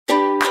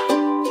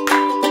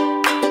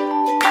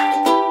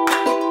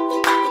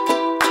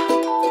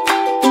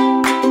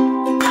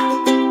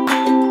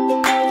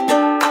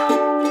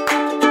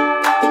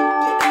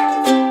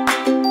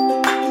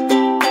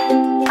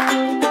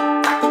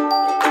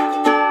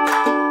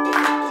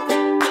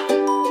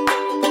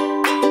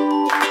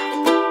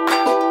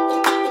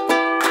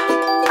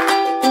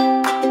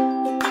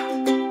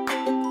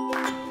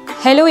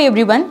Hello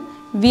everyone,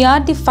 we are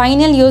the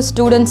final year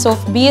students of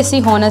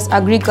BSc Honours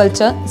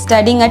Agriculture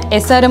studying at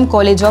SRM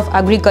College of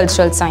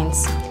Agricultural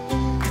Science.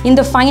 In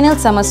the final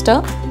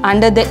semester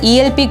under the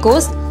ELP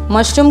course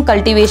Mushroom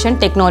Cultivation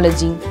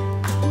Technology.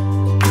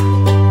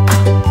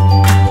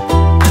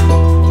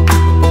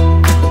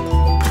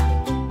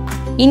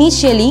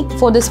 Initially,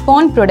 for the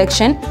spawn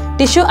production,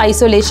 tissue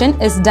isolation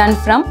is done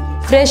from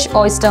fresh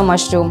oyster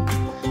mushroom.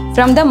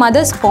 From the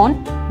mother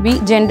spawn, we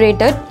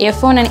generated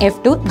F1 and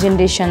F2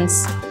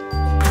 generations.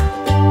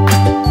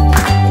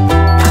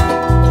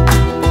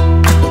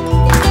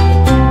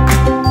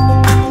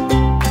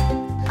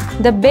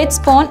 The bed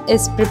spawn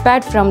is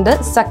prepared from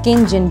the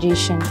second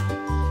generation.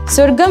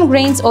 Sorghum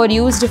grains are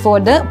used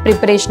for the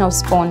preparation of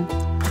spawn.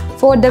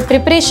 For the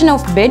preparation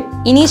of bed,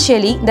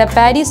 initially the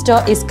paddy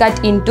straw is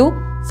cut into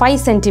 5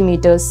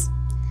 centimeters.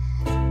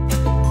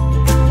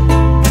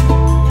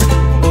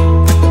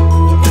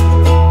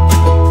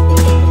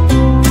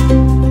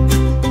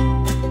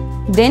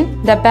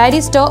 Then the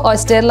paddy straw are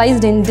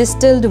sterilized in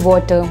distilled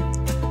water.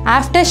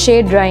 After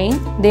shade drying,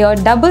 they are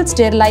double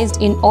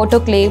sterilized in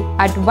autoclave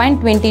at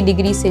 120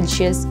 degrees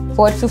Celsius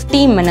for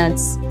 15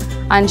 minutes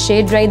and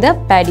shade dry the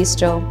paddy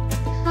straw.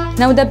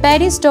 Now the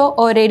paddy straw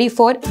are ready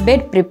for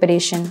bed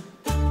preparation.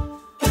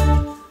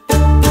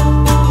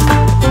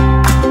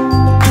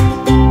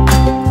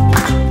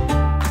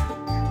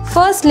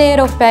 First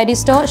layer of paddy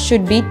straw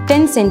should be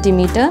 10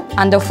 cm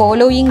and the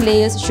following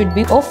layers should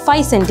be of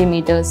 5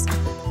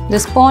 cm. The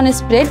spawn is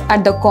spread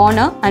at the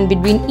corner and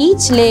between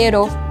each layer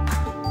of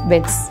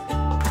beds.